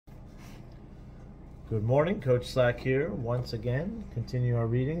Good morning, Coach Slack here once again. Continue our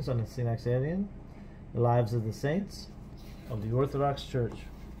readings on the Synaxarion, the lives of the saints of the Orthodox Church.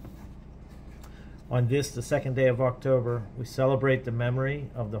 On this, the second day of October, we celebrate the memory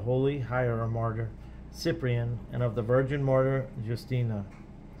of the holy Hieromartyr, Cyprian, and of the virgin martyr, Justina.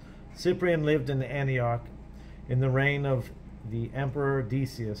 Cyprian lived in Antioch in the reign of the Emperor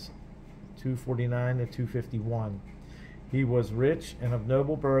Decius, 249 to 251. He was rich and of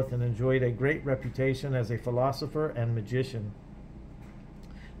noble birth and enjoyed a great reputation as a philosopher and magician.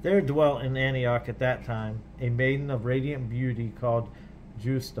 There dwelt in Antioch at that time a maiden of radiant beauty called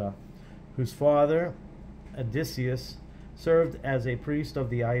Justina, whose father, Odysseus, served as a priest of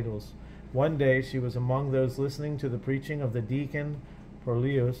the idols. One day she was among those listening to the preaching of the deacon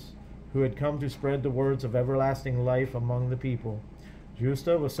Publius, who had come to spread the words of everlasting life among the people.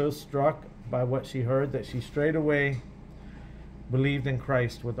 Justina was so struck by what she heard that she straightway believed in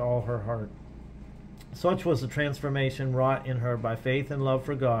Christ with all her heart. Such was the transformation wrought in her by faith and love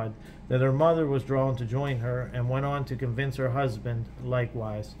for God, that her mother was drawn to join her and went on to convince her husband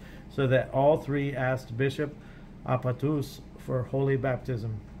likewise, so that all three asked Bishop Apatus for holy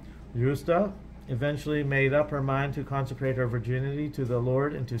baptism. Justina eventually made up her mind to consecrate her virginity to the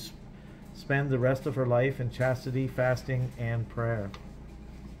Lord and to spend the rest of her life in chastity, fasting, and prayer.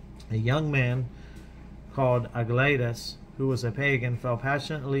 A young man called Aglaedas, who was a pagan, fell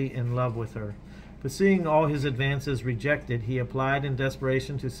passionately in love with her. But seeing all his advances rejected, he applied in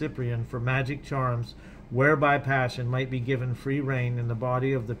desperation to Cyprian for magic charms, whereby passion might be given free rein in the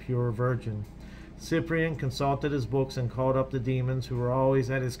body of the pure virgin. Cyprian consulted his books and called up the demons who were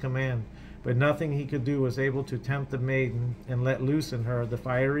always at his command, but nothing he could do was able to tempt the maiden and let loose in her the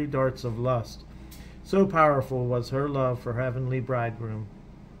fiery darts of lust. So powerful was her love for heavenly bridegroom.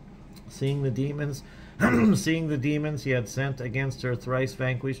 Seeing the demons he had sent against her thrice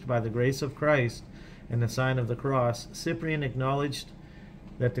vanquished by the grace of Christ and the sign of the cross, Cyprian acknowledged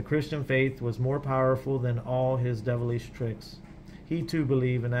that the Christian faith was more powerful than all his devilish tricks. He too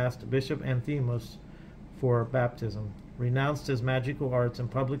believed and asked Bishop Anthemius for baptism, renounced his magical arts,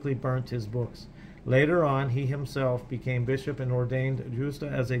 and publicly burnt his books. Later on, he himself became bishop and ordained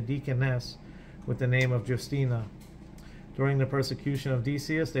Justina as a deaconess with the name of Justina. During the persecution of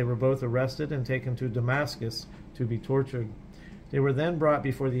Decius, they were both arrested and taken to Damascus to be tortured. They were then brought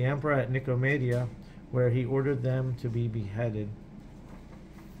before the emperor at Nicomedia, where he ordered them to be beheaded.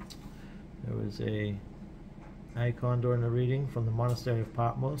 There was a icon during the reading from the monastery of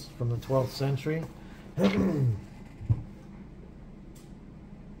Patmos from the 12th century.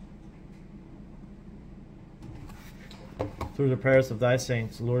 Through the prayers of thy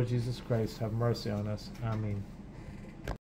saints, Lord Jesus Christ, have mercy on us. Amen.